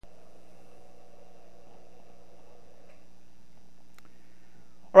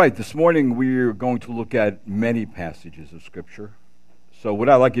Right, this morning we're going to look at many passages of Scripture. So what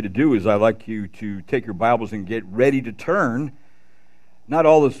I'd like you to do is I'd like you to take your Bibles and get ready to turn. Not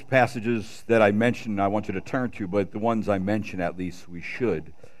all those passages that I mentioned I want you to turn to, but the ones I mentioned at least we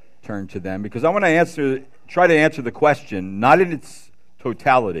should turn to them. Because I want to try to answer the question, not in its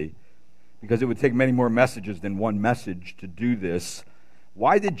totality, because it would take many more messages than one message to do this.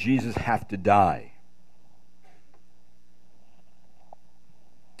 Why did Jesus have to die?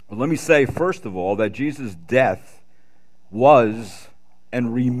 Well, let me say, first of all, that Jesus' death was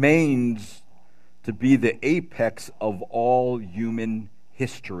and remains to be the apex of all human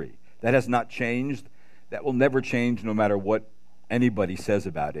history. That has not changed. That will never change no matter what anybody says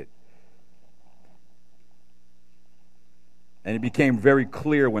about it. And it became very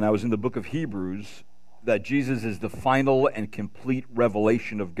clear when I was in the book of Hebrews that Jesus is the final and complete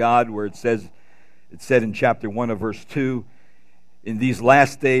revelation of God, where it said in chapter 1 of verse 2, in these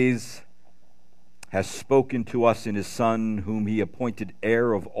last days has spoken to us in his Son, whom he appointed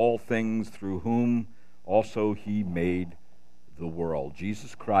heir of all things, through whom also he made the world.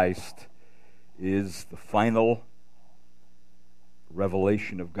 Jesus Christ is the final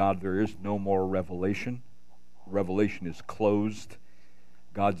revelation of God. There is no more revelation. Revelation is closed.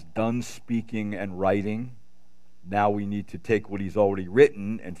 God's done speaking and writing. Now we need to take what he's already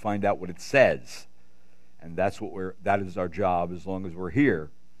written and find out what it says. And that is our job as long as we're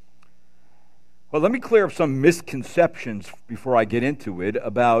here. But let me clear up some misconceptions before I get into it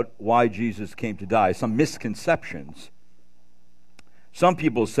about why Jesus came to die. Some misconceptions. Some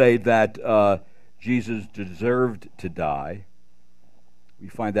people say that Jesus deserved to die. We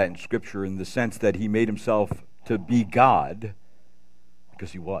find that in Scripture in the sense that he made himself to be God,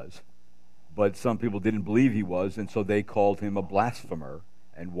 because he was. But some people didn't believe he was, and so they called him a blasphemer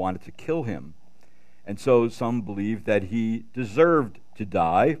and wanted to kill him. And so some believe that he deserved to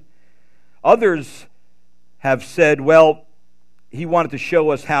die. Others have said, well, he wanted to show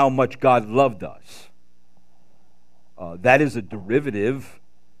us how much God loved us. That is a derivative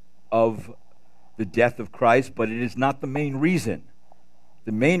of the death of Christ, but it is not the main reason.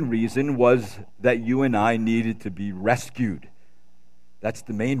 The main reason was that you and I needed to be rescued. That's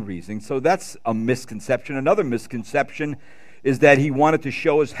the main reason. So that's a misconception. Another misconception is that he wanted to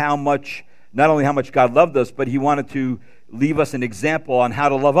show us not only how much God loved us, but he wanted to leave us an example on how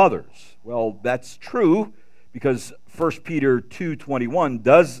to love others. Well, that's true, because 1 Peter 2:21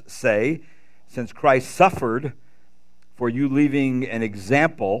 does say, since Christ suffered for you, leaving an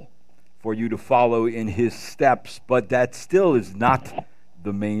example for you to follow in his steps, but that still is not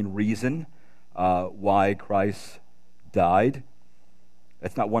the main reason why Christ died.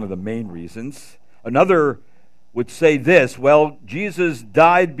 That's not one of the main reasons. Another would say this, well, Jesus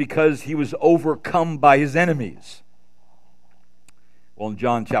died because he was overcome by his enemies. Well, in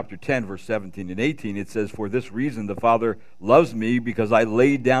John chapter 10, verse 17 and 18, it says, for this reason the Father loves me, because I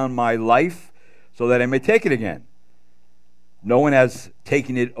laid down my life so that I may take it again. No one has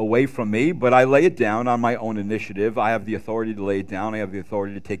taken it away from me, but I lay it down on my own initiative. I have the authority to lay it down. I have the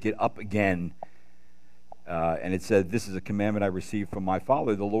authority to take it up again. And it said, this is a commandment I received from my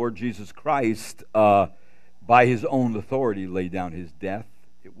Father. The Lord Jesus Christ, by his own authority, laid down his death.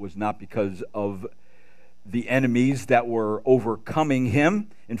 It was not because of the enemies that were overcoming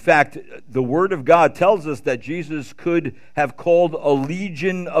him. In fact, the Word of God tells us that Jesus could have called a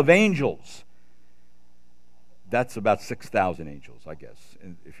legion of angels. That's about 6,000 angels, I guess,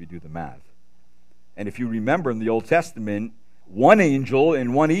 if you do the math. And if you remember in the Old Testament, one angel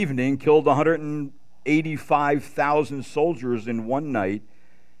in one evening killed 185,000 soldiers in one night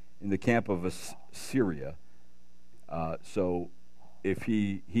in the camp of Assyria. So if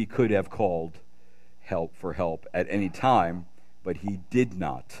he could have called for help at any time, but he did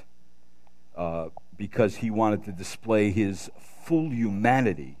not, because he wanted to display his full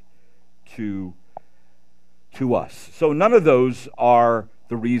humanity to us. So none of those are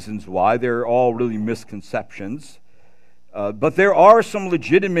the reasons why. They're all really misconceptions. But there are some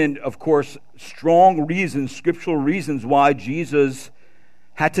legitimate, of course, strong reasons, scriptural reasons why Jesus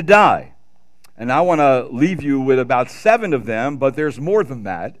had to die. And I want to leave you with about 7 of them, but there's more than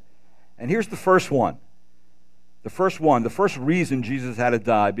that. And here's the first one. The first reason Jesus had to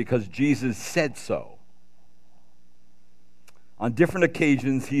die, because Jesus said so. On different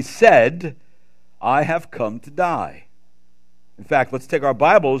occasions, he said, I have come to die. In fact, let's take our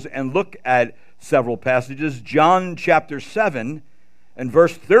Bibles and look at several passages. John chapter 7 and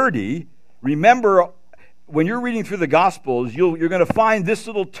verse 30. Remember, when you're reading through the Gospels, you're going to find this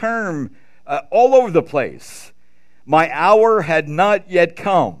little term all over the place. My hour had not yet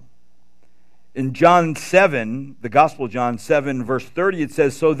come. In John 7, the Gospel of John 7, verse 30, it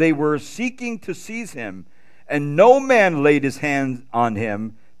says, "So they were seeking to seize him, and no man laid his hand on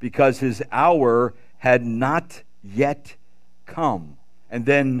him, because his hour had not yet come." And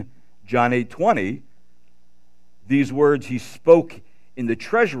then John 8:20, these words he spoke in the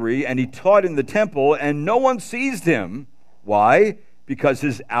treasury, and he taught in the temple, and no one seized him. Why? Because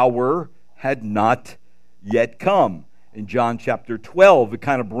his hour had not yet come. In John chapter 12, it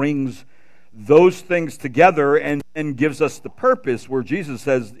kind of brings those things together and gives us the purpose, where Jesus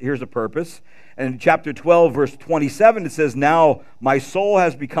says, here's a purpose. And in chapter 12, verse 27, it says, "Now my soul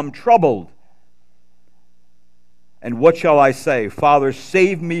has become troubled. And what shall I say? Father,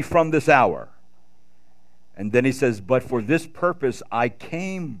 save me from this hour." And then he says, "But for this purpose I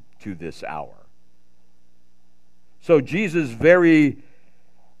came to this hour." So Jesus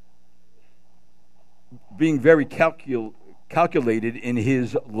being very calculated in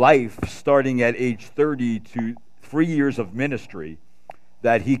his life, starting at age 30 to 3 years of ministry,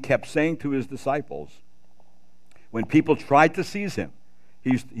 that he kept saying to his disciples, when people tried to seize him,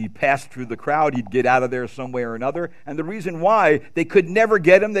 he passed through the crowd, he'd get out of there some way or another. And the reason why they could never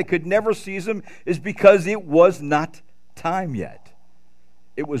get him, they could never seize him, is because it was not time yet.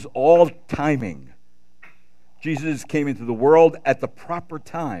 It was all timing. Jesus came into the world at the proper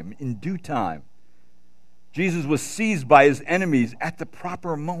time, in due time. Jesus was seized by his enemies at the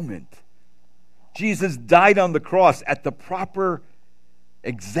proper moment. Jesus died on the cross at the proper,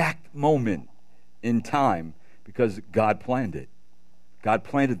 exact moment in time, because God planned it. God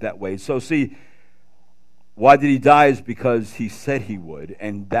planned it that way. So see, why did he die? Is because he said he would,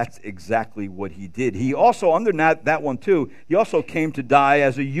 and that's exactly what he did. He also, under that one too, he also came to die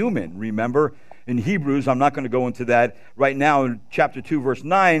as a human. Remember, in Hebrews, I'm not going to go into that right now, in chapter 2, verse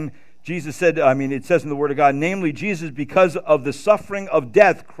 9, Jesus said, it says in the Word of God, namely Jesus, because of the suffering of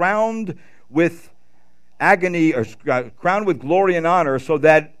death, crowned with agony, or crowned with glory and honor, so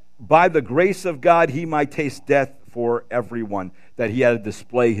that by the grace of God he might taste death for everyone. That he had to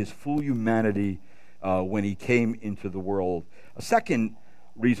display his full humanity when he came into the world. A second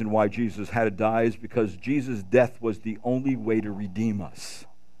reason why Jesus had to die is because Jesus' death was the only way to redeem us.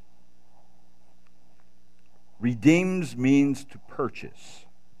 Redeems means to purchase.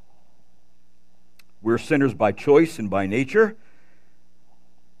 We're sinners by choice and by nature,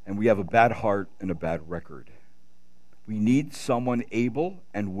 and we have a bad heart and a bad record. We need someone able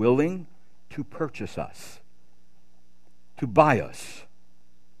and willing to purchase us, to buy us.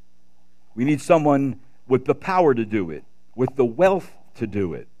 We need someone with the power to do it, with the wealth to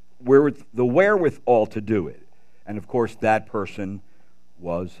do it, with the wherewithal to do it. And of course, that person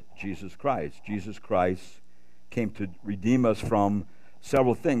was Jesus Christ. Jesus Christ came to redeem us from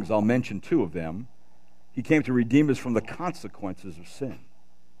several things. I'll mention two of them. He came to redeem us from the consequences of sin.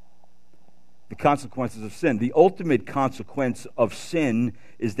 The consequences of sin. The ultimate consequence of sin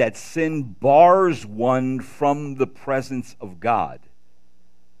is that sin bars one from the presence of God.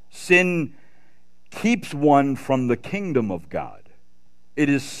 Sin keeps one from the kingdom of God. It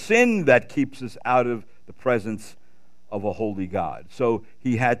is sin that keeps us out of the presence of a holy God. So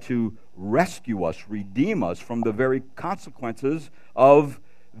he had to rescue us, redeem us from the very consequences of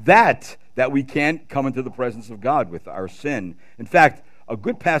that we can't come into the presence of God with our sin. In fact, a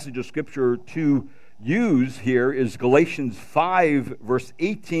good passage of Scripture to use here is Galatians 5, verse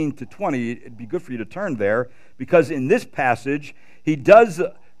 18 to 20. It'd be good for you to turn there, because in this passage, he does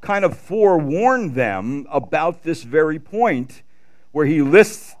kind of forewarn them about this very point, where he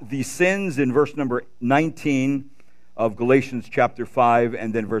lists the sins in verse number 19 of Galatians chapter 5,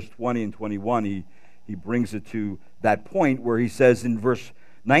 and then verse 20 and 21, he brings it to that point where he says in verse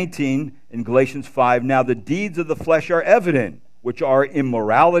 19 in Galatians 5, "Now the deeds of the flesh are evident, which are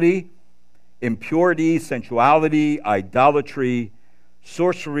immorality, impurity, sensuality, idolatry,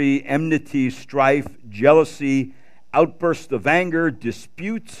 sorcery, enmity, strife, jealousy, outbursts of anger,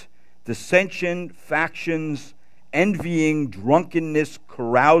 disputes, dissension, factions, envying, drunkenness,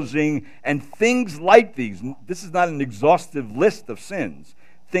 carousing, and things like these." This is not an exhaustive list of sins.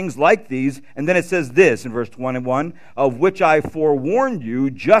 Things like these, and then it says this in verse 21, "Of which I forewarned you,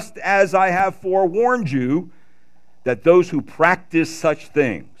 just as I have forewarned you, that those who practice such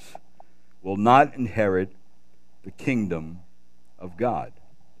things will not inherit the kingdom of God."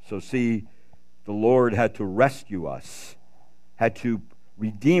 So see, the Lord had to rescue us, had to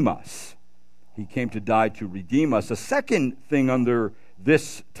redeem us. He came to die to redeem us. A second thing under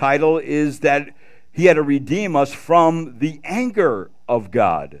this title is that he had to redeem us from the anger of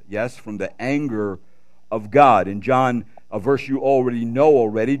God. Yes, from the anger of God. In John, a verse you already know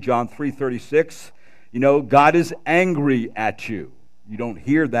already, John 3:36, God is angry at you. You don't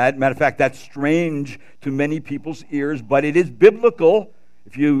hear that. Matter of fact, that's strange to many people's ears, but it is biblical.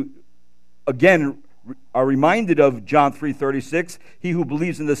 If you, again, are reminded of John 3:36, he who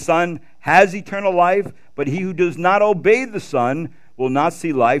believes in the Son has eternal life, but he who does not obey the Son will not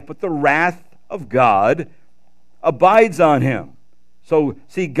see life, but the wrath of God abides on him. So,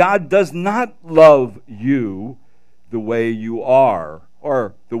 see, God does not love you the way you are,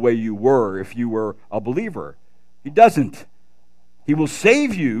 or the way you were if you were a believer. He doesn't. He will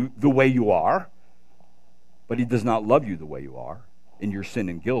save you the way you are, but he does not love you the way you are, in your sin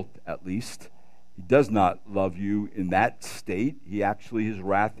and guilt at least. He does not love you in that state. He actually, his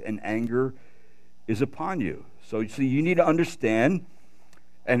wrath and anger is upon you. So, see, you need to understand,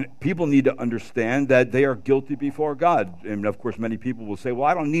 and people need to understand, that they are guilty before God. And, of course, many people will say, well,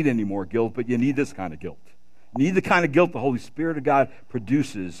 I don't need any more guilt, but you need this kind of guilt. You need the kind of guilt the Holy Spirit of God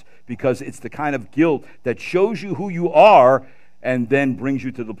produces, because it's the kind of guilt that shows you who you are and then brings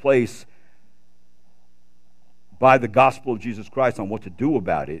you to the place by the gospel of Jesus Christ on what to do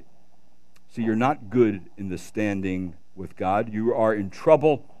about it. See, you're not good in the standing with God. You are in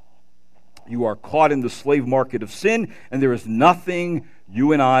trouble. You are caught in the slave market of sin, and there is nothing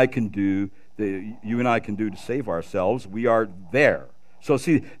you and I can do to save ourselves. We are there. So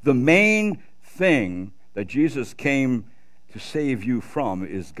see, the main thing that Jesus came to save you from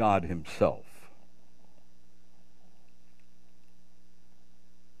is God himself.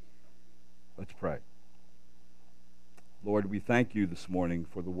 Let's pray. Lord, we thank you this morning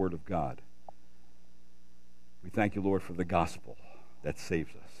for the Word of God. We thank you, Lord, for the gospel that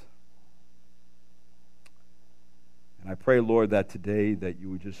saves us. And I pray, Lord, that today that you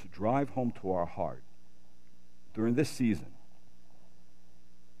would just drive home to our heart during this season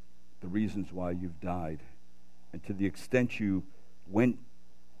the reasons why you've died, and to the extent you went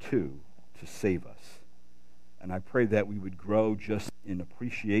to save us. And I pray that we would grow just in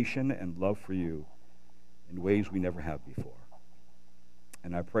appreciation and love for you in ways we never have before.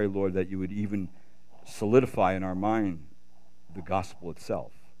 And I pray, Lord, that you would even solidify in our mind the gospel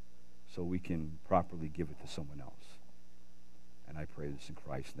itself so we can properly give it to someone else. And I pray this in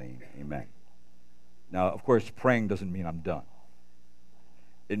Christ's name. Amen. Now, of course, praying doesn't mean I'm done.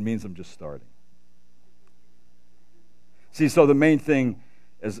 It means I'm just starting. See, so the main thing,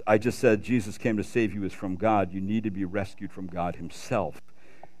 as I just said, Jesus came to save you, is from God. You need to be rescued from God himself.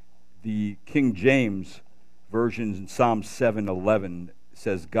 The King James version in Psalm 7:11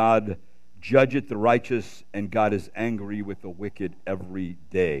 says, God judgeth the righteous, and God is angry with the wicked every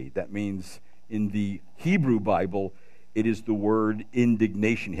day. That means in the Hebrew Bible, it is the word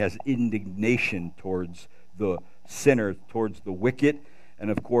indignation. He has indignation towards the sinner, towards the wicked. And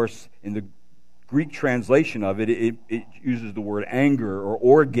of course, in the Greek translation of it, it uses the word anger, or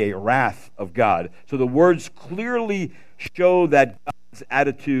orge, wrath of God. So the words clearly show that God's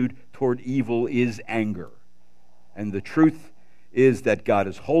attitude toward evil is anger. And the truth is that God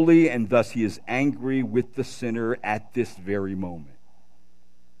is holy, and thus he is angry with the sinner at this very moment.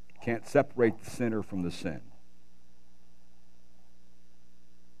 You can't separate the sinner from the sin.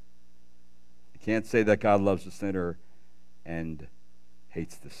 You can't say that God loves the sinner and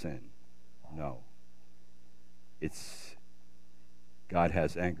hates the sin. No. It's God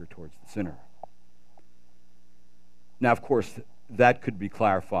has anger towards the sinner. Now, of course, that could be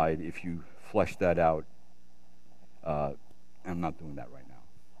clarified if you flesh that out. I'm not doing that right now.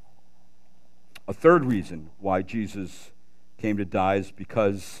 A third reason why Jesus came to die is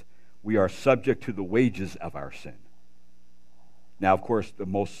because we are subject to the wages of our sin. Now, of course, the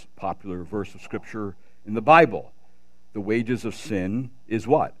most popular verse of Scripture in the Bible, the wages of sin is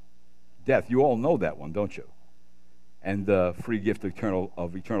what? Death. You all know that one, don't you? And the free gift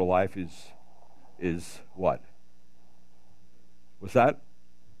of eternal life is what? What's that?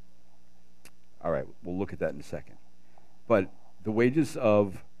 All right, we'll look at that in a second. But the wages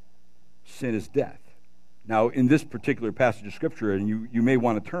of sin is death. Now, in this particular passage of Scripture, and you may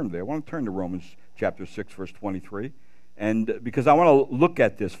want to turn there, I want to turn to Romans chapter 6, verse 23, and because I want to look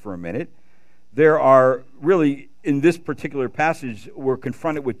at this for a minute. There are really, in this particular passage, we're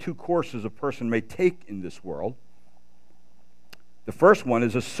confronted with two courses a person may take in this world. The first one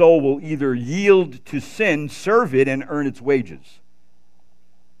is a soul will either yield to sin, serve it, and earn its wages.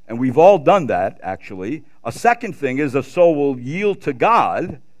 And we've all done that, actually. A second thing is a soul will yield to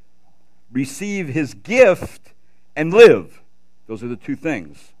God, receive his gift, and live. Those are the two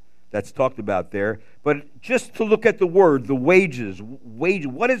things that's talked about there. But just to look at the word, the wages.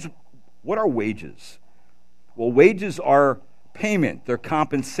 What are wages? Well, wages are payment, they're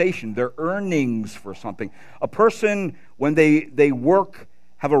compensation, they're earnings for something. A person, when they work,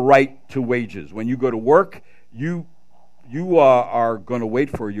 have a right to wages. When you go to work, you you are going to wait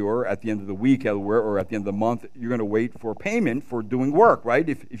for at the end of the week or at the end of the month, you're going to wait for payment for doing work, right?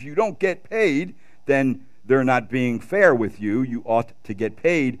 If you don't get paid, then they're not being fair with you. You ought to get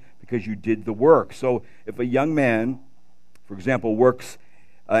paid because you did the work. So if a young man, for example, works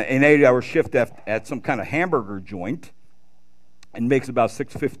an 8-hour shift at some kind of hamburger joint and makes about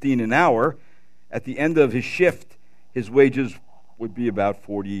 $6.15 an hour, at the end of his shift, his wages would be about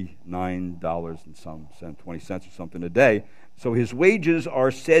 $49 and some cent, 20 cents or something a day. So his wages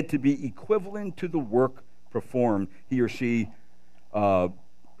are said to be equivalent to the work performed. He or she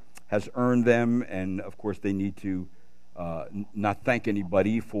has earned them, and of course they need to not thank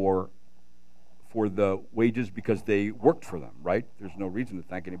anybody for the wages because they worked for them, right? There's no reason to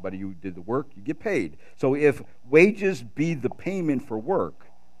thank anybody who did the work. You get paid. So if wages be the payment for work,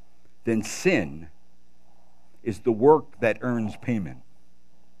 then sin is the work that earns payment.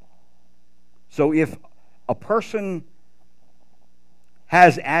 So if a person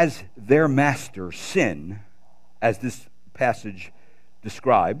has as their master sin, as this passage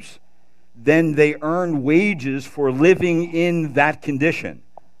describes, then they earn wages for living in that condition.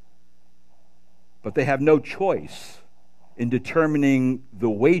 But they have no choice in determining the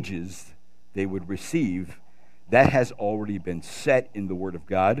wages they would receive. That has already been set in the Word of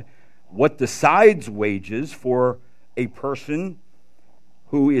God. What decides wages for a person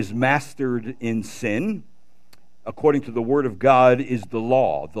who is mastered in sin, according to the Word of God, is the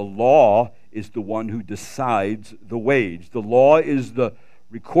law. The law is the one who decides the wage. The law is the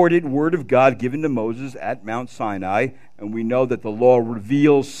recorded Word of God given to Moses at Mount Sinai, and we know that the law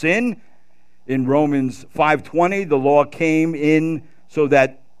reveals sin. In Romans 5:20, the law came in so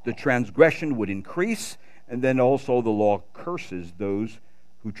that the transgression would increase, and then also the law curses those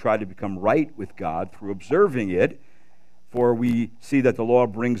who try to become right with God through observing it. For we see that the law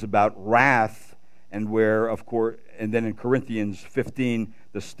brings about wrath, and then in Corinthians 15,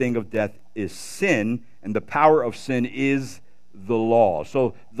 the sting of death is sin, and the power of sin is the law.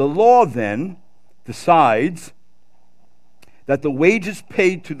 So the law then decides that the wages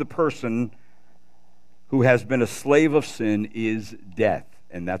paid to the person who has been a slave of sin is death.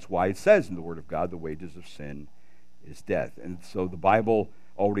 And that's why it says in the Word of God, the wages of sin is death. And so the Bible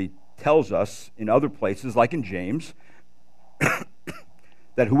already tells us in other places, like in James,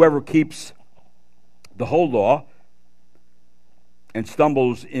 that whoever keeps the whole law and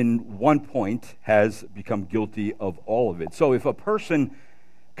stumbles in one point has become guilty of all of it. So if a person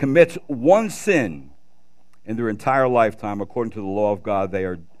commits one sin in their entire lifetime, according to the law of God, they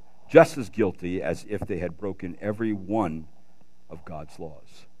are just as guilty as if they had broken every one of God's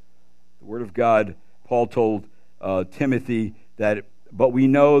laws. The Word of God, Paul told Timothy that, but we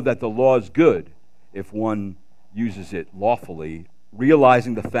know that the law is good if one uses it lawfully,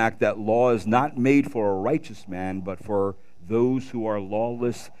 realizing the fact that law is not made for a righteous man, but for those who are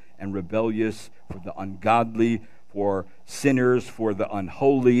lawless and rebellious, for the ungodly, for sinners, for the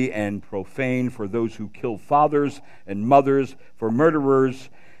unholy and profane, for those who kill fathers and mothers, for murderers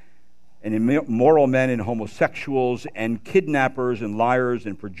and immoral men and homosexuals and kidnappers and liars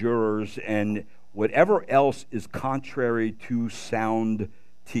and perjurers and whatever else is contrary to sound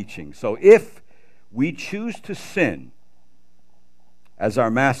teaching. So if we choose to sin as our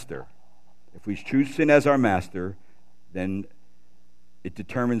master, then it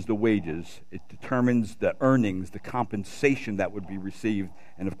determines the wages, it determines the earnings, the compensation that would be received.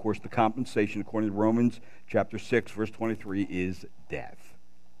 And of course, the compensation, according to Romans chapter 6, verse 23, is death.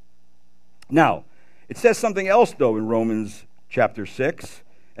 Now, it says something else, though, in Romans chapter 6,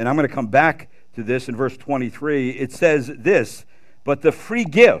 and I'm going to come back to this in verse 23. It says this, but the free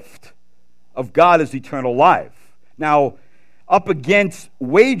gift of God is eternal life. Now, up against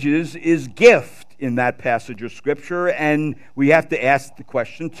wages is gift in that passage of Scripture, and we have to ask the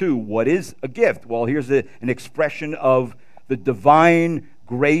question, too, what is a gift? Well, here's an expression of the divine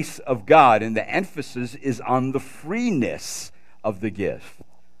grace of God, and the emphasis is on the freeness of the gift.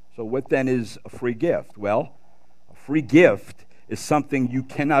 So what then is a free gift? Well, a free gift is something you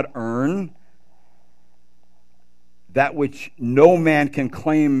cannot earn, that which no man can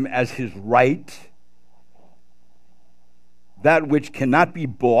claim as his right, that which cannot be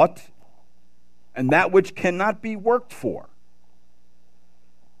bought, and that which cannot be worked for.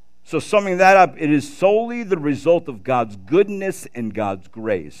 So summing that up, it is solely the result of God's goodness and God's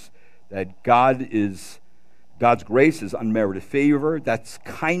grace. That God's grace is unmerited favor. That's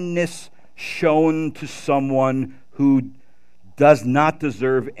kindness shown to someone who does not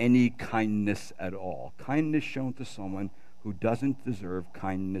deserve any kindness at all. Kindness shown to someone who doesn't deserve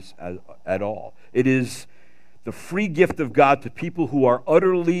kindness at all. It is the free gift of God to people who are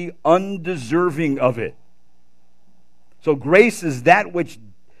utterly undeserving of it. So grace is that which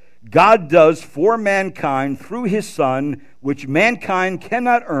God does for mankind through his Son, which mankind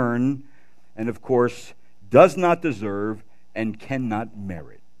cannot earn, and of course, does not deserve and cannot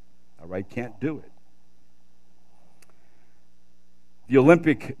merit. All right, can't do it. The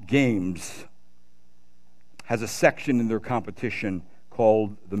Olympic Games has a section in their competition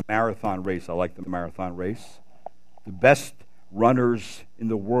called the marathon race. I like the marathon race. The best runners in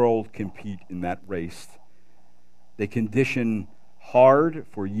the world compete in that race. They condition hard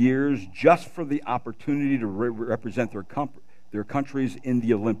for years just for the opportunity to represent their countries in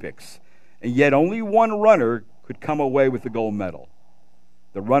the Olympics. And yet only one runner could come away with the gold medal.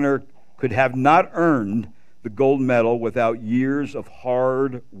 The runner could have not earned the gold medal without years of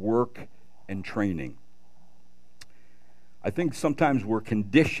hard work and training. I think sometimes we're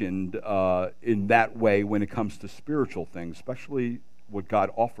conditioned in that way when it comes to spiritual things, especially what God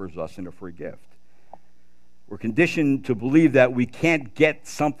offers us in a free gift. We're conditioned to believe that we can't get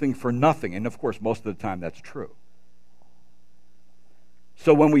something for nothing, and of course, most of the time that's true.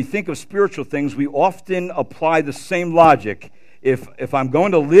 So when we think of spiritual things, we often apply the same logic. If I'm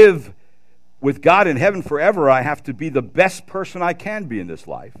going to live with God in heaven forever, I have to be the best person I can be in this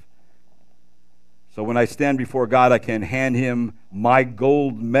life. So when I stand before God, I can hand him my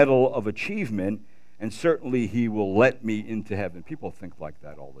gold medal of achievement, and certainly he will let me into heaven. People think like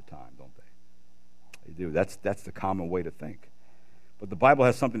that all the time, don't they? They do. That's the common way to think. But the Bible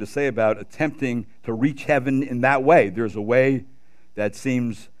has something to say about attempting to reach heaven in that way. There's a way that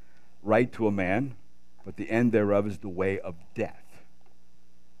seems right to a man, but the end thereof is the way of death.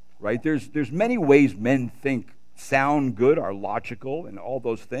 Right? There's many ways men think sound good, are logical, and all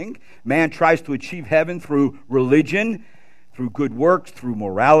those things. Man tries to achieve heaven through religion, through good works, through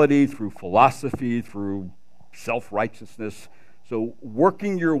morality, through philosophy, through self-righteousness. So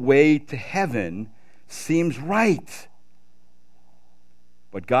working your way to heaven seems right.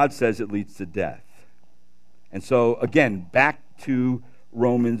 But God says it leads to death. And so, again, back to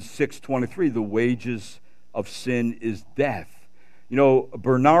Romans 6:23, the wages of sin is death. You know,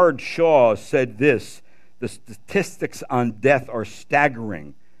 Bernard Shaw said this: the statistics on death are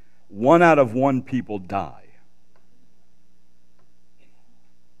staggering. 1 out of 1 people die.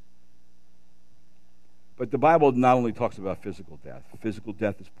 But the Bible not only talks about physical death. Physical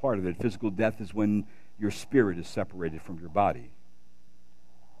death is part of it. Physical death is when your spirit is separated from your body.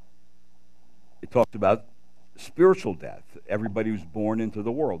 It talks about spiritual death. Everybody who's born into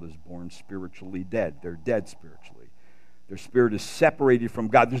the world is born spiritually dead. They're dead spiritually. Their spirit is separated from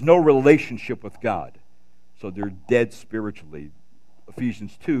God. There's no relationship with God. So they're dead spiritually.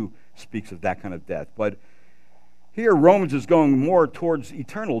 Ephesians 2 speaks of that kind of death. But here Romans is going more towards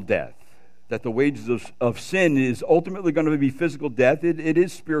eternal death, that the wages of sin is ultimately going to be physical death. It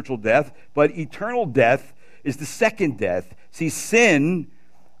is spiritual death, but eternal death is the second death. See, sin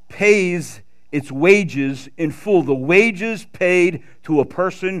pays its wages in full. The wages paid to a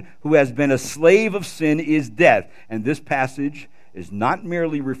person who has been a slave of sin is death. And this passage is not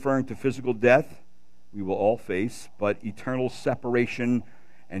merely referring to physical death we will all face, but eternal separation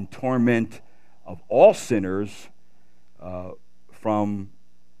and torment of all sinners from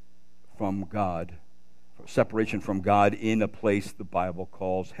God, separation from God in a place the Bible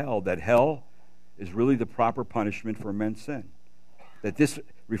calls hell. That hell is really the proper punishment for men's sin. That this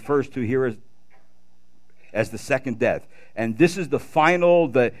refers to here as the second death. And this is the final,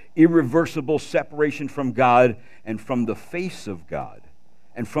 the irreversible separation from God and from the face of God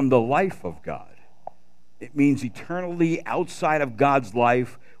and from the life of God. It means eternally outside of God's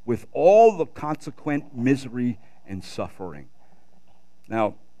life with all the consequent misery and suffering.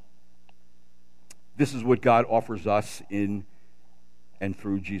 Now, this is what God offers us in and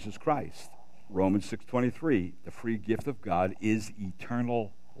through Jesus Christ. Romans 6:23, the free gift of God is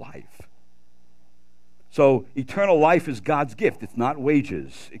eternal life. So eternal life is God's gift. It's not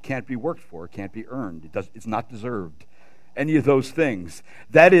wages. It can't be worked for. It can't be earned. It's not deserved. Any of those things.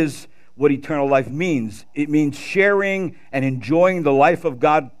 That is what eternal life means. It means sharing and enjoying the life of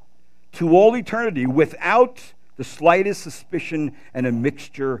God to all eternity without the slightest suspicion and a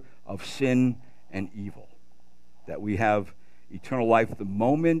mixture of sin and evil. That we have eternal life the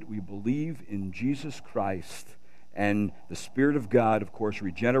moment we believe in Jesus Christ. And the Spirit of God, of course,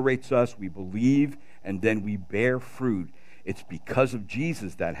 regenerates us. We believe, and then we bear fruit. It's because of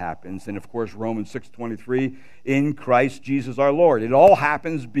Jesus that happens. And, of course, Romans 6:23, in Christ Jesus our Lord. It all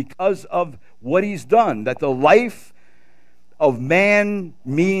happens because of what he's done. That the life of man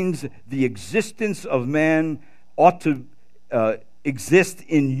means the existence of man ought to exist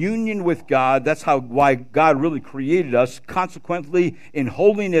in union with God. That's why God really created us. Consequently, in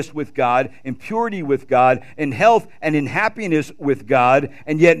holiness with God, in purity with God, in health and in happiness with God.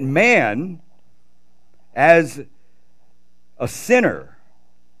 And yet man, as a sinner,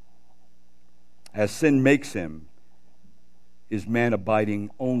 as sin makes him, is man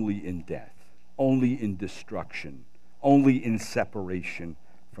abiding only in death, only in destruction, only in separation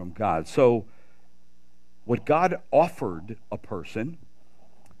from God. So what God offered a person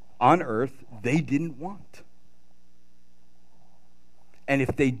on earth, they didn't want. And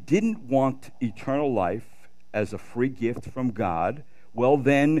if they didn't want eternal life as a free gift from God, well,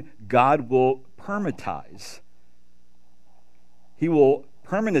 then God will permanentize. He will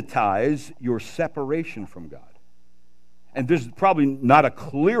permanentize your separation from God. And there's probably not a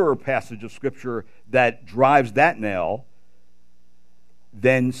clearer passage of Scripture that drives that nail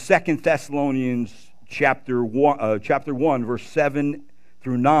than 2 Thessalonians chapter 1, verse 7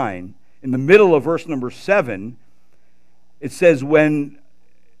 through 9. In the middle of verse number 7, it says, when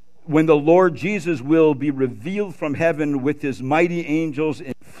the Lord Jesus will be revealed from heaven with his mighty angels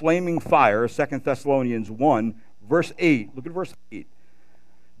in flaming fire, 2 Thessalonians 1, verse 8. Look at verse 8.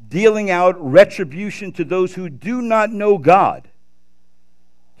 Dealing out retribution to those who do not know God,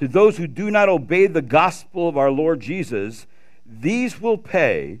 to those who do not obey the gospel of our Lord Jesus, these will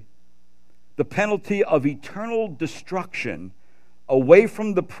pay the penalty of eternal destruction away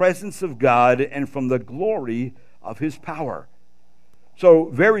from the presence of God and from the glory of his power. So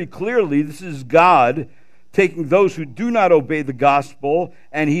very clearly, this is God taking those who do not obey the gospel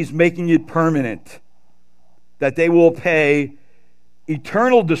and he's making it permanent, that they will pay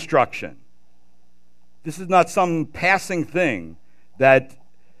eternal destruction. This is not some passing thing, that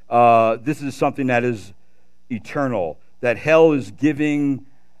this is something that is eternal, that hell is giving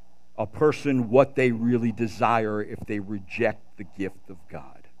a person what they really desire if they reject the gift of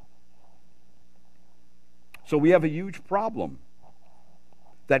God. So we have a huge problem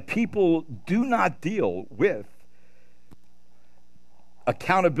that people do not deal with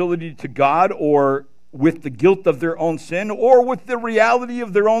accountability to God, or with the guilt of their own sin, or with the reality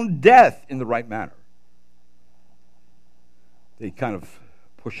of their own death in the right manner. They kind of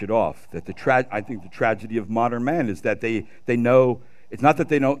push it off. That I think the tragedy of modern man is that they know. It's not that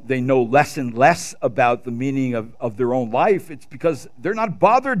they know less and less about the meaning of their own life. It's because they're not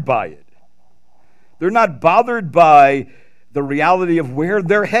bothered by it. They're not bothered by the reality of where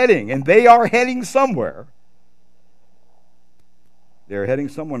they're heading, and they are heading somewhere. They're heading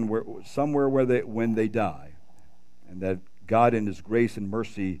somewhere when they die, and that God in his grace and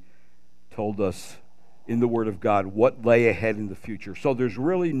mercy told us in the Word of God what lay ahead in the future. So there's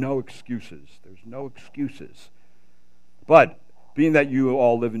really no excuses. There's no excuses. But being that you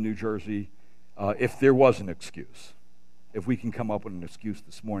all live in New Jersey, if there was an excuse, if we can come up with an excuse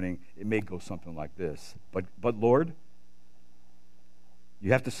this morning, it may go something like this. But Lord,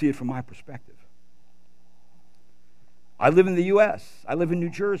 you have to see it from my perspective. I live in the U.S. I live in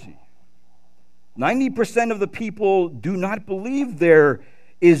New Jersey. 90% of the people do not believe there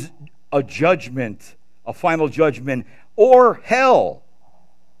is a judgment, a final judgment, or hell.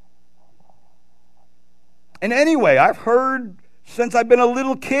 And anyway, I've heard since I've been a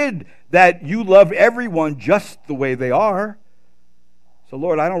little kid that you love everyone just the way they are. So,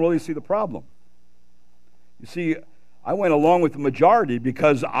 Lord, I don't really see the problem. You see, I went along with the majority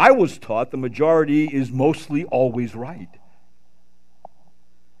because I was taught the majority is mostly always right.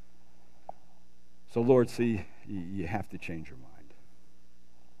 So, Lord, see, you have to change your mind.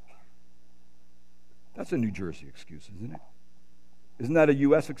 That's a New Jersey excuse, isn't it? Isn't that a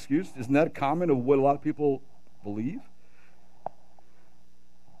U.S. excuse? Isn't that a comment of what a lot of people believe?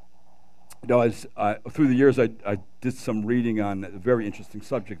 You know, through the years, I did some reading on a very interesting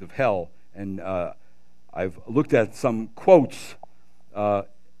subject of hell, and I've looked at some quotes,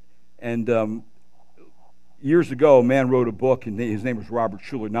 years ago, a man wrote a book, and his name was Robert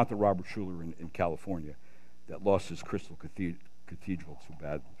Schuller, not the Robert Schuller in California that lost his Crystal Cathedral. Too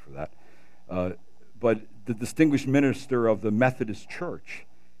bad for that. But the distinguished minister of the Methodist Church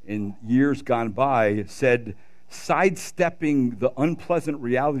in years gone by said, sidestepping the unpleasant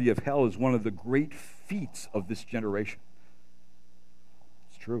reality of hell is one of the great feats of this generation.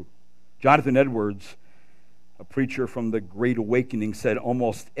 It's true. Jonathan Edwards, a preacher from the Great Awakening, said,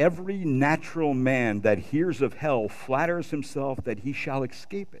 almost every natural man that hears of hell flatters himself that he shall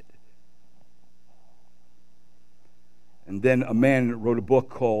escape it. And then a man wrote a book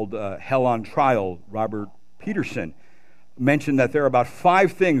called Hell on Trial. Robert Peterson mentioned that there are about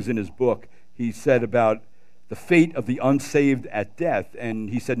 5 things in his book he said about the fate of the unsaved at death. And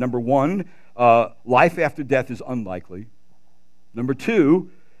he said, number 1, life after death is unlikely. Number 2,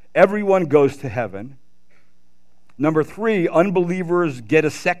 everyone goes to heaven. Number 3, unbelievers get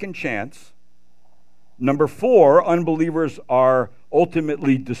a second chance. Number 4, unbelievers are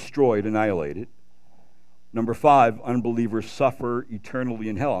ultimately destroyed, annihilated. Number 5, unbelievers suffer eternally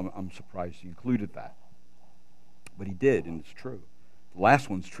in hell. I'm surprised he included that. But he did, and it's true. The last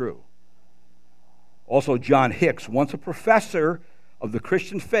one's true. Also, John Hicks, once a professor of the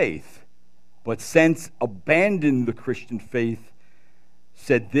Christian faith, but since abandoned the Christian faith,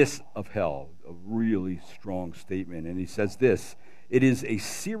 said this of hell, a really strong statement. And he says this: it is a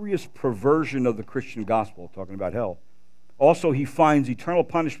serious perversion of the Christian gospel, talking about hell. Also, he finds eternal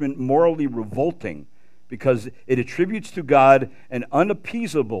punishment morally revolting because it attributes to God an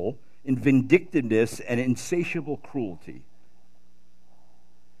unappeasable in vindictiveness and insatiable cruelty.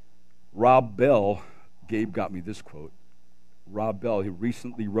 Rob Bell, Gabe got me this quote. Rob Bell, he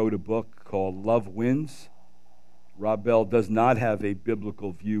recently wrote a book called Love Wins. Rob Bell does not have a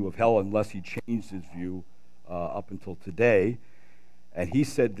biblical view of hell unless he changed his view up until today. And he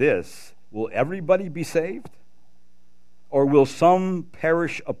said this: will everybody be saved? Or will some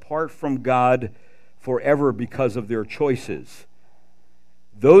perish apart from God forever because of their choices?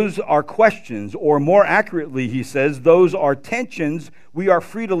 Those are questions, or more accurately, he says, those are tensions we are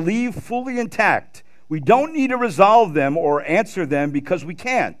free to leave fully intact. We don't need to resolve them or answer them because we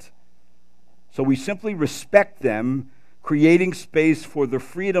can't. So we simply respect them, creating space for the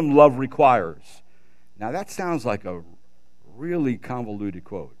freedom love requires. Now that sounds like a really convoluted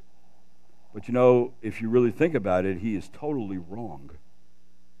quote. But you know, if you really think about it, he is totally wrong.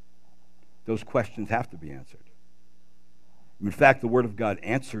 Those questions have to be answered. In fact, the Word of God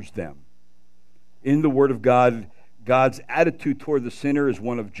answers them. In the Word of God, God's attitude toward the sinner is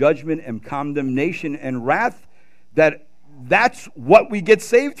one of judgment and condemnation and wrath. That's what we get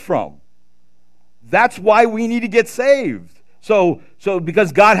saved from. That's why we need to get saved. So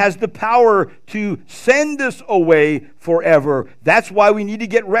because God has the power to send us away forever, that's why we need to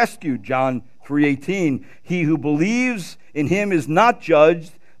get rescued. John 3:18, he who believes in him is not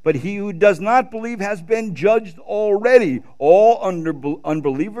judged, but he who does not believe has been judged already. All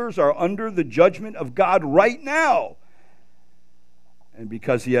unbelievers are under the judgment of God right now. And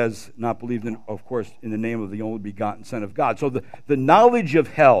because he has not believed, in, of course, in the name of the only begotten Son of God. So the knowledge of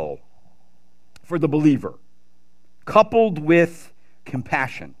hell for the believer, coupled with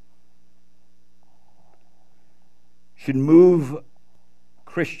compassion, should move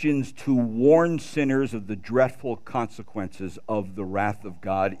Christians to warn sinners of the dreadful consequences of the wrath of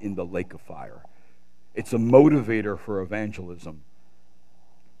God in the lake of fire. It's a motivator for evangelism.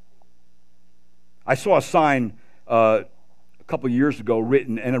 I saw a sign a couple years ago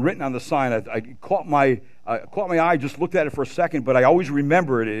written on the sign. I caught my eye, just looked at it for a second, but I always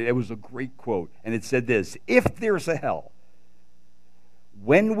remember it. It was a great quote, and it said this: if there's a hell,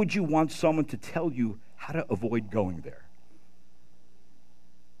 when would you want someone to tell you how to avoid going there?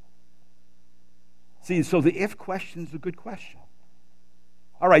 See, so the if question is a good question.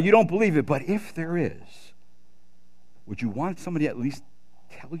 All right, you don't believe it, but if there is, would you want somebody to at least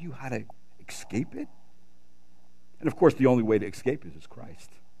tell you how to escape it? And of course, the only way to escape it is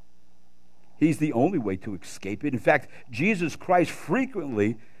Christ. He's the only way to escape it. In fact, Jesus Christ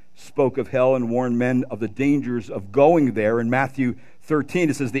frequently spoke of hell and warned men of the dangers of going there. In Matthew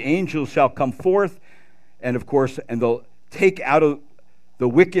 13, it says, the angels shall come forth, and of course, and they'll take out of the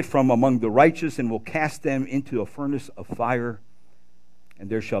wicked from among the righteous, and will cast them into a furnace of fire,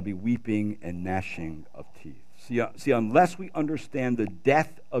 and there shall be weeping and gnashing of teeth. See, unless we understand the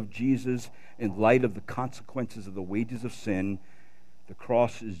death of Jesus in light of the consequences of the wages of sin, the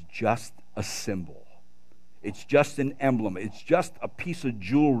cross is just a symbol. It's just an emblem. It's just a piece of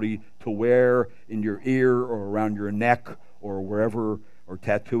jewelry to wear in your ear or around your neck or wherever, or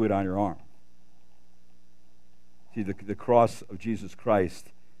tattoo it on your arm. See, the cross of Jesus Christ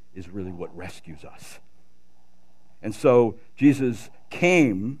is really what rescues us. And so Jesus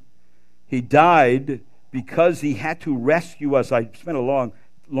came, he died because he had to rescue us. I spent a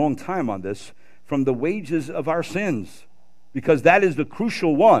long time on this, from the wages of our sins, because that is the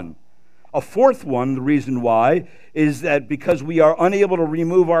crucial one. A fourth one, the reason why, is that because we are unable to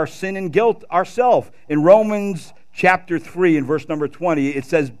remove our sin and guilt ourselves. In Romans chapter 3, in verse number 20, it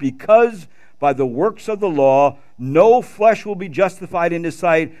says, because by the works of the law, no flesh will be justified in his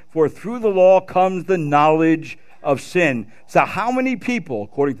sight, for through the law comes the knowledge of sin. So how many people,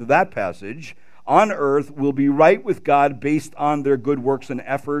 according to that passage, on earth will be right with God based on their good works and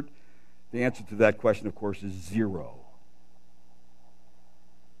effort? The answer to that question, of course, is 0.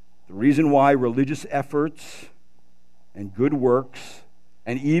 The reason why religious efforts and good works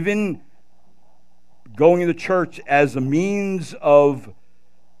and even going to church as a means of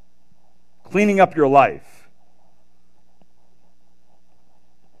cleaning up your life,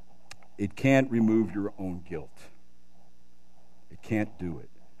 it can't remove your own guilt. It can't do it.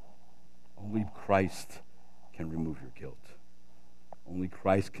 Only Christ can remove your guilt. Only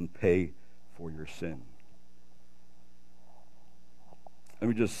Christ can pay for your sin. Let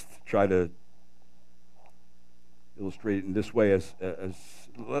me just try to illustrate it in this way. As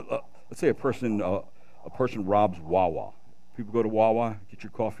let's say a person robs Wawa. People go to Wawa, get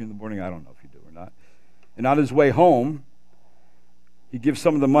your coffee in the morning. I don't know if you do or not. And on his way home, he gives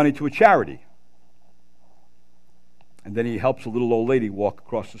some of the money to a charity. And then he helps a little old lady walk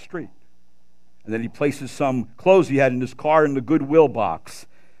across the street. And then he places some clothes he had in his car in the Goodwill box.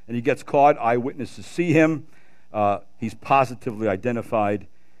 And he gets caught. Eyewitnesses see him. He's positively identified.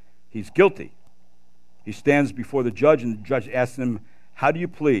 He's guilty. He stands before the judge, and the judge asks him, "How do you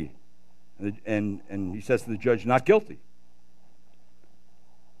plead?" And he says to the judge, "Not guilty."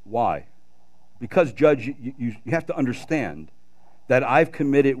 Why? Because, Judge, you have to understand that I've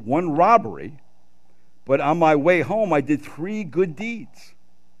committed one robbery, but on my way home I did 3 good deeds.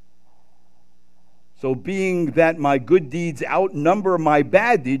 So being that my good deeds outnumber my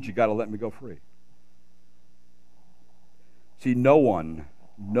bad deeds, you got to let me go free. See, no one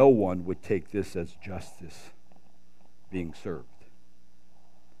would take this as justice being served.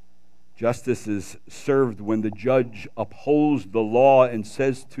 Justice is served when the judge upholds the law and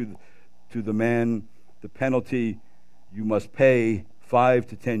says to the man, the penalty, you must pay 5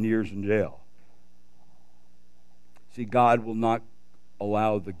 to 10 years in jail. See, God will not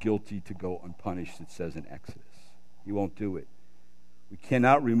allow the guilty to go unpunished, it says in Exodus. He won't do it. We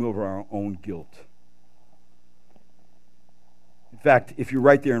cannot remove our own guilt. In fact, if you're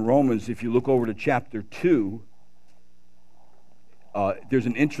right there in Romans, if you look over to chapter 2, there's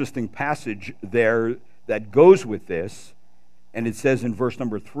an interesting passage there that goes with this, and it says in verse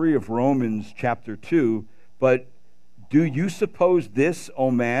number 3 of Romans chapter 2, "But do you suppose this, O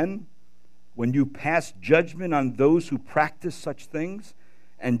man, when you pass judgment on those who practice such things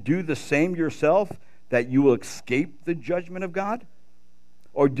and do the same yourself, that you will escape the judgment of God?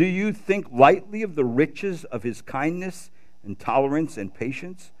 Or do you think lightly of the riches of his kindness and tolerance and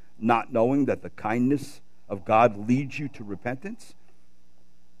patience, not knowing that the kindness of God leads you to repentance?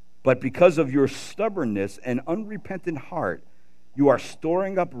 But because of your stubbornness and unrepentant heart, you are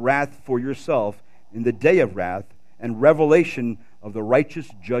storing up wrath for yourself in the day of wrath and revelation of the righteous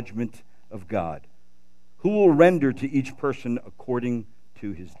judgment of God, who will render to each person according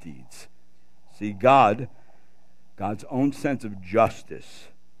to his deeds." See, God's own sense of justice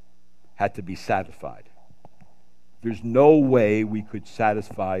had to be satisfied. There's no way we could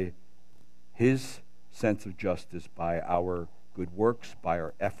satisfy his sense of justice by our good works, by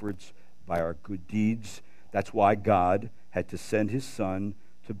our efforts, by our good deeds. That's why God had to send his Son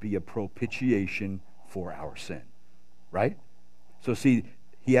to be a propitiation for our sin, right? So see,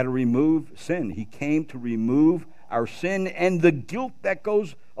 he had to remove sin. He came to remove our sin and the guilt that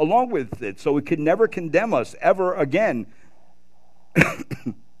goes along with it, so it could never condemn us ever again.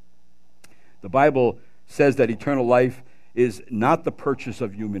 The Bible says that eternal life is not the purchase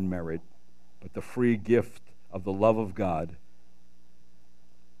of human merit, but the free gift of the love of God.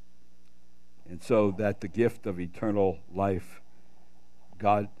 And so that the gift of eternal life,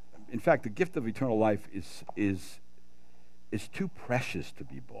 in fact, the gift of eternal life is too precious to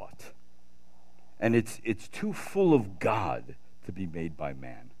be bought. And it's too full of God to be made by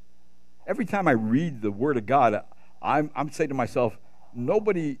man. Every time I read the Word of God, I'm saying to myself,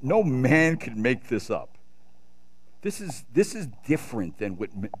 no man can make this up. This is different than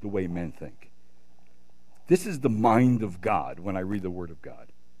the way men think. This is the mind of God when I read the Word of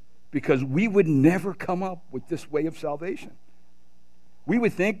God. Because we would never come up with this way of salvation. We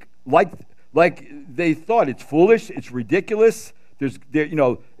would think like they thought, it's foolish, it's ridiculous,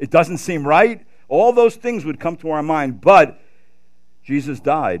 it doesn't seem right. All those things would come to our mind, but Jesus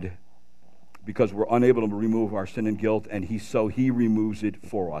died because we're unable to remove our sin and guilt, and he removes it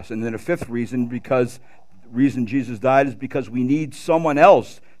for us. And then a fifth reason, the reason Jesus died is because we need someone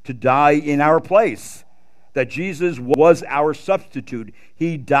else to die in our place. That Jesus was our substitute.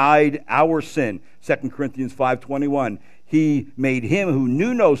 He died our sin. 2 Corinthians 5:21. He made him who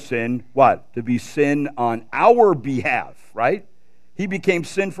knew no sin, what? To be sin on our behalf, right? He became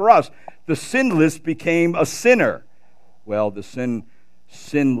sin for us. The sinless became a sinner. Well, the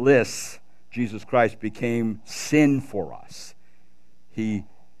sinless, Jesus Christ, became sin for us. And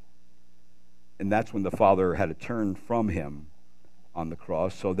that's when the Father had to turn from him on the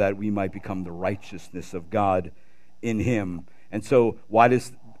cross so that we might become the righteousness of God in him. And so why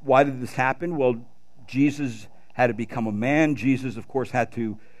did this happen? Well, Jesus had to become a man. Jesus, of course, had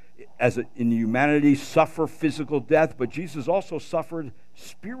to, in humanity, suffer physical death, but Jesus also suffered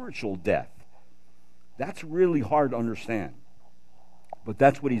spiritual death. That's really hard to understand, but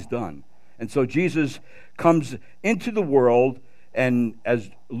that's what he's done. And so Jesus comes into the world, and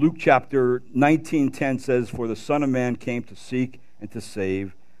as Luke chapter 19:10 says, "For the Son of Man came to seek and to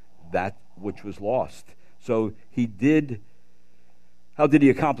save that which was lost." So how did he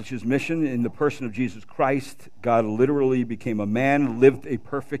accomplish his mission? In the person of Jesus Christ, God literally became a man, lived a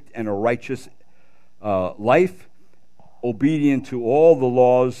perfect and a righteous life, obedient to all the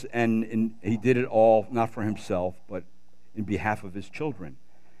laws, and he did it all not for himself, but in behalf of his children.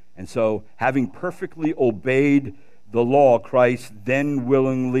 And so, having perfectly obeyed the law, Christ then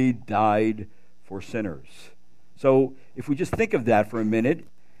willingly died for sinners. So, if we just think of that for a minute,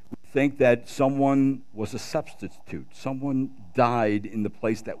 we think that someone was a substitute. Someone died in the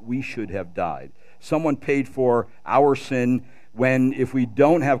place that we should have died. Someone paid for our sin when, if we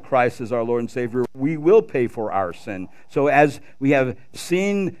don't have Christ as our Lord and Savior, we will pay for our sin. So as we have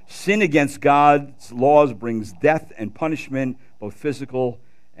seen, sin against God's laws brings death and punishment, both physical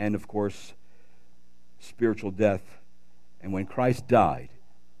and, of course, spiritual death. And when Christ died,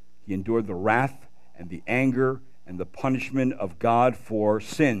 he endured the wrath and the anger and the punishment of God for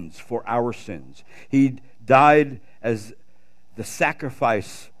sins, for our sins. He died as the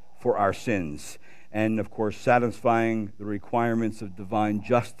sacrifice for our sins, and of course, satisfying the requirements of divine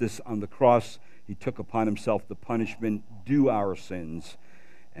justice on the cross, he took upon himself the punishment due our sins.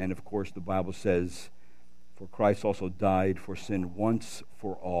 And of course, the Bible says, "For Christ also died for sin once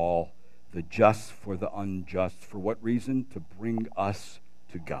for all, the just for the unjust." For what reason? To bring us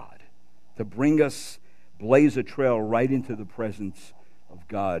to God. To bring us, blaze a trail right into the presence of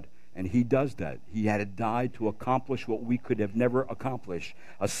God. And he does that. He had to die to accomplish what we could have never accomplished.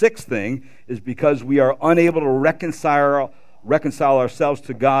 A sixth thing is because we are unable to reconcile ourselves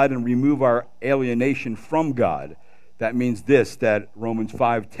to God and remove our alienation from God. That means this, that Romans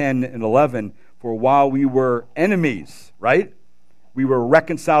 5:10 and 11, "For while we were enemies," right? "We were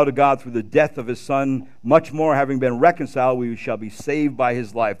reconciled to God through the death of his Son. Much more, having been reconciled, we shall be saved by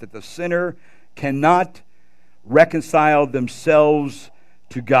his life." That the sinner cannot reconcile themselves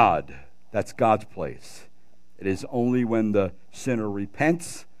to God. That's God's place. It is only when the sinner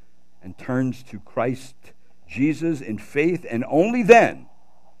repents and turns to Christ Jesus in faith, and only then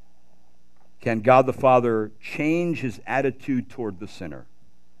can God the Father change his attitude toward the sinner.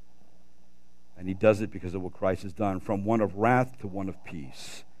 And he does it because of what Christ has done, from one of wrath to one of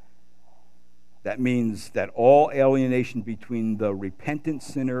peace. That means that all alienation between the repentant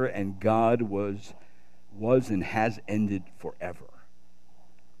sinner and God was and has ended forever.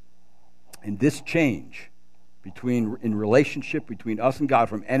 And this change in relationship between us and God,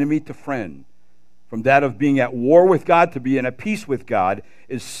 from enemy to friend, from that of being at war with God to being at peace with God,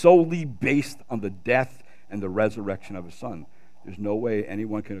 is solely based on the death and the resurrection of his Son. There's no way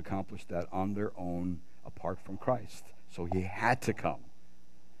anyone can accomplish that on their own apart from Christ. So he had to come.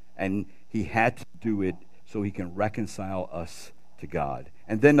 And he had to do it so he can reconcile us to God.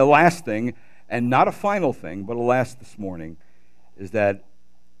 And then the last thing, and not a final thing, but a last this morning, is that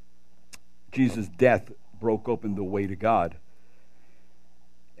Jesus' death broke open the way to God.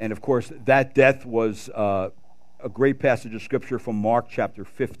 And of course, that death was a great passage of Scripture from Mark chapter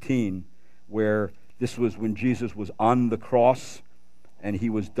 15, where this was when Jesus was on the cross, and he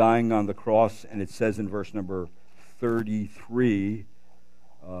was dying on the cross, and it says in verse number 33,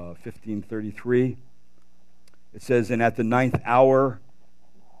 15:33, it says, "And at the ninth hour,"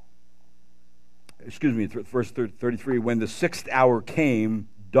 verse 33, "when the sixth hour came,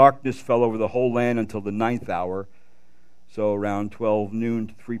 darkness fell over the whole land until the ninth hour." So around 12 noon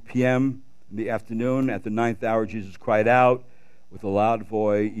to 3 p.m. in the afternoon, at the ninth hour, Jesus cried out with a loud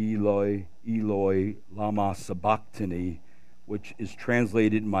voice, "Eloi, Eloi, lama sabachthani," which is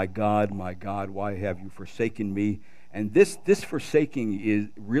translated, my God, why have you forsaken me?" And this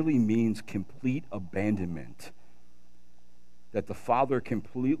forsaking really means complete abandonment. That the Father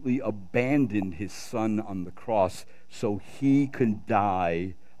completely abandoned his Son on the cross so he could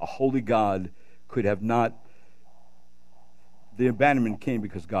die. A holy God could have not. The abandonment came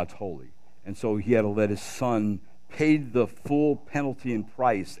because God's holy. And so he had to let his Son pay the full penalty and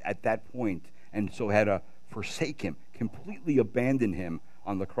price at that point, and so had to forsake him, completely abandon him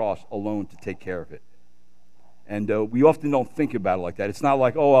on the cross alone to take care of it. And we often don't think about it like that. It's not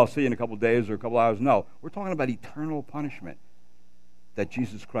like, "Oh, I'll see you in a couple of days or a couple of hours." No, we're talking about eternal punishment that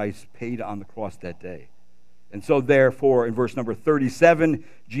Jesus Christ paid on the cross that day. And so therefore, in verse number 37,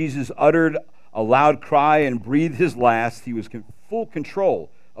 Jesus uttered a loud cry and breathed his last. He was in full control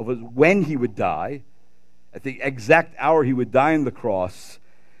of when he would die, at the exact hour he would die on the cross,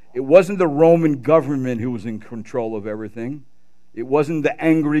 it wasn't the Roman government who was in control of everything. It wasn't the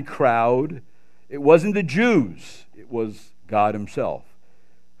angry crowd. It wasn't the Jews. It was God himself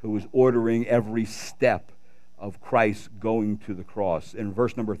who was ordering every step of Christ going to the cross. In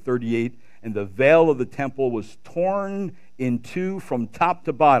verse number 38, and the veil of the temple was torn in two from top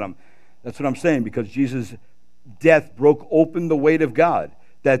to bottom. That's what I'm saying, because Jesus' death broke open the weight of God.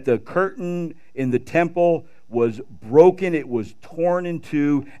 That the curtain in the temple was broken, it was torn in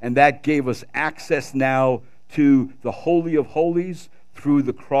two, and that gave us access now to the Holy of Holies through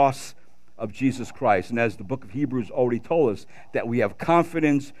the cross of Jesus Christ. And as the book of Hebrews already told us, that we have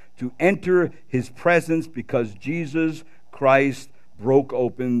confidence to enter his presence because Jesus Christ broke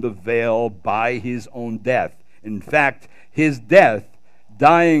open the veil by his own death. In fact, his death,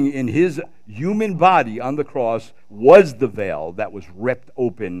 dying in his human body on the cross, was the veil that was ripped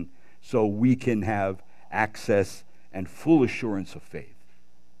open so we can have access and full assurance of faith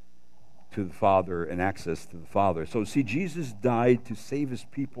to the Father and access to the Father. So see, Jesus died to save his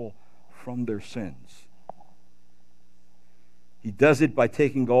people from their sins. He does it by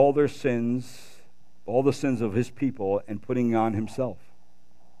taking all their sins, all the sins of his people, and putting on himself.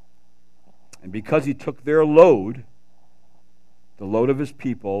 And because he took their load, the load of his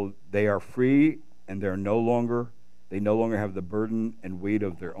people, they are free, and they no longer have the burden and weight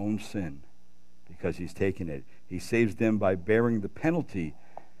of their own sin because he's taken it. He saves them by bearing the penalty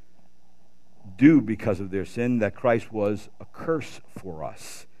due because of their sin, that Christ was a curse for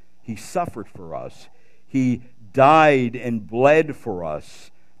us. He suffered for us. He died and bled for us,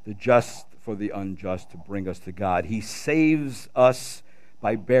 the just for the unjust, to bring us to God. He saves us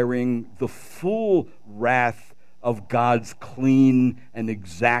by bearing the full wrath of God's clean and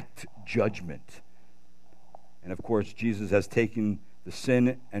exact judgment. And of course, Jesus has taken the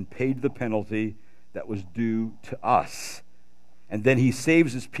sin and paid the penalty that was due to us. And then he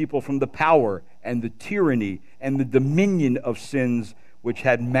saves his people from the power and the tyranny and the dominion of sins which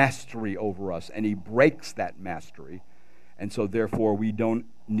had mastery over us. And he breaks that mastery. And so therefore we don't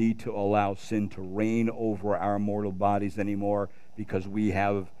need to allow sin to reign over our mortal bodies anymore, because we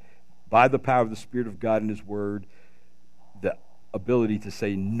have, by the power of the Spirit of God and his word, the ability to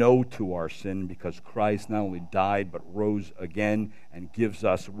say no to our sin, because Christ not only died but rose again and gives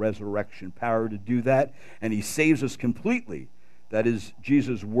us resurrection power to do that. And he saves us completely. That is,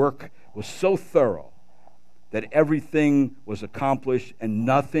 Jesus' work was so thorough that everything was accomplished and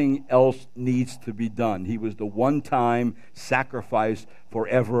nothing else needs to be done. He was the one-time sacrifice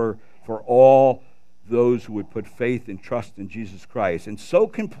forever for all those who would put faith and trust in Jesus Christ. And so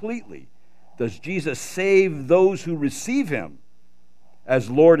completely does Jesus save those who receive him as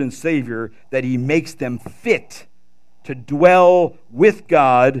Lord and Savior that he makes them fit to dwell with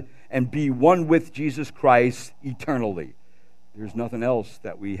God and be one with Jesus Christ eternally. There's nothing else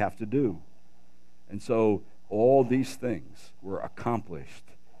that we have to do. And so all these things were accomplished,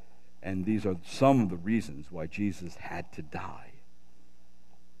 and these are some of the reasons why Jesus had to die,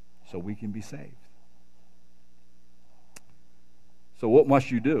 so we can be saved. So what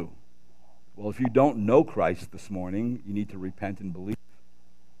must you do? Well, if you don't know Christ this morning, you need to repent and believe.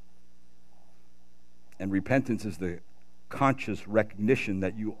 And repentance is the conscious recognition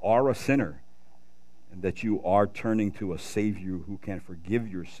that you are a sinner and that you are turning to a Savior who can forgive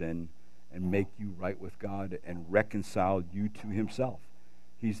your sin and make you right with God and reconcile you to himself.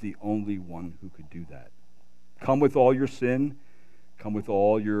 He's the only one who could do that. Come with all your sin. Come with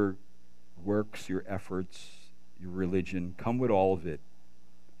all your works, your efforts, your religion. Come with all of it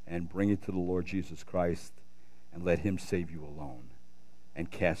and bring it to the Lord Jesus Christ and let him save you alone and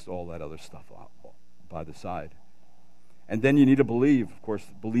cast all that other stuff out by the side. And then you need to believe, of course,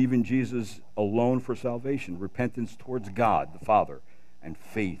 believe in Jesus alone for salvation, repentance towards God the Father, and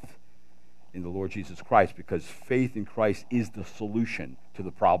faith in the Lord Jesus Christ, because faith in Christ is the solution to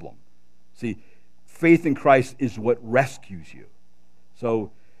the problem. See, faith in Christ is what rescues you.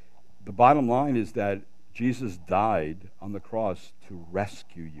 So the bottom line is that Jesus died on the cross to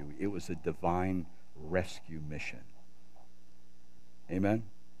rescue you. It was a divine rescue mission. Amen?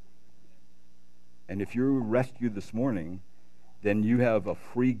 And if you're rescued this morning, then you have a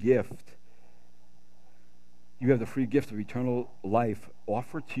free gift. You have the free gift of eternal life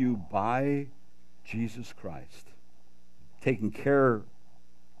offered to you by Jesus Christ, taken care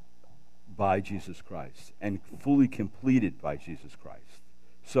by Jesus Christ, and fully completed by Jesus Christ.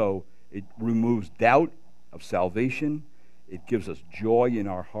 So it removes doubt of salvation. It gives us joy in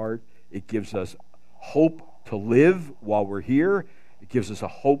our heart. It gives us hope to live while we're here. It gives us a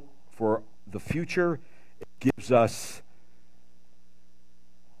hope for the future. It gives us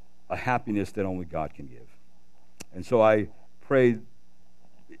a happiness that only God can give. And so I pray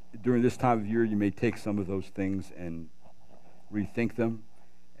during this time of year you may take some of those things and rethink them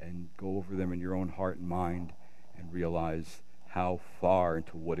and go over them in your own heart and mind and realize how far and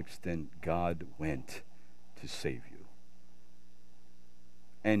to what extent God went to save you.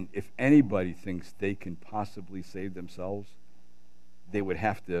 And if anybody thinks they can possibly save themselves, they would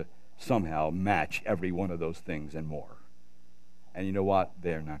have to somehow match every one of those things and more. And you know what?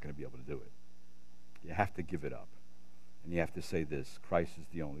 They're not going to be able to do it. You have to give it up. And you have to say this: Christ is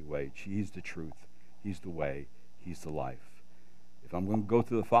the only way. He's the truth. He's the way. He's the life. If I'm going to go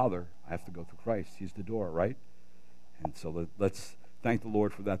to the Father, I have to go through Christ. He's the door, right? And so let's thank the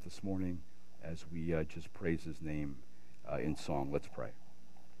Lord for that this morning as we just praise his name in song. Let's pray.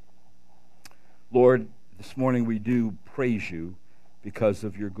 Lord, this morning we do praise you because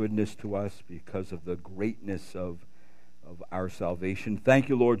of your goodness to us, because of the greatness of our salvation. Thank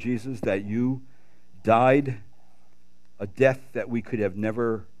you, Lord Jesus, that you died a death that we could have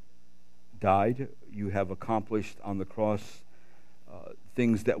never died. You have accomplished on the cross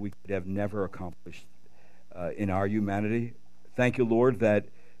things that we could have never accomplished in our humanity. Thank you, Lord, that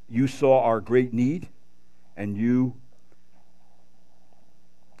you saw our great need and you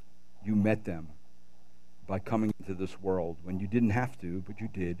met them by coming into this world when you didn't have to, but you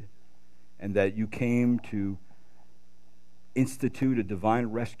did, and that you came to institute a divine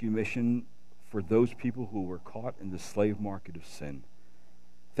rescue mission for those people who were caught in the slave market of sin.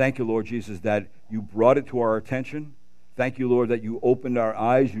 Thank you, Lord Jesus, that you brought it to our attention. Thank you, Lord, that you opened our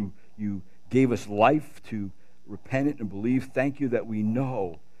eyes. You gave us life to repent it and believe. Thank you that we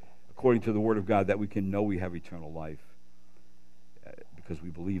know, according to the Word of God, that we can know we have eternal life because we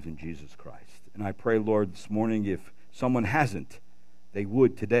believe in Jesus Christ. And I pray, Lord, this morning, if someone hasn't, they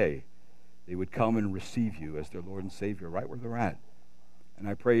would today. They would come and receive you as their Lord and Savior right where they're at. And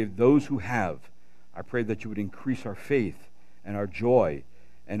I pray those who have, I pray that you would increase our faith and our joy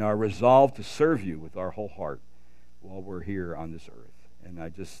and our resolve to serve you with our whole heart while we're here on this earth. And I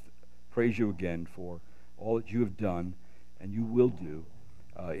just praise you again for all that you have done and you will do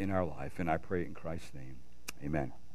in our life. And I pray in Christ's name. Amen.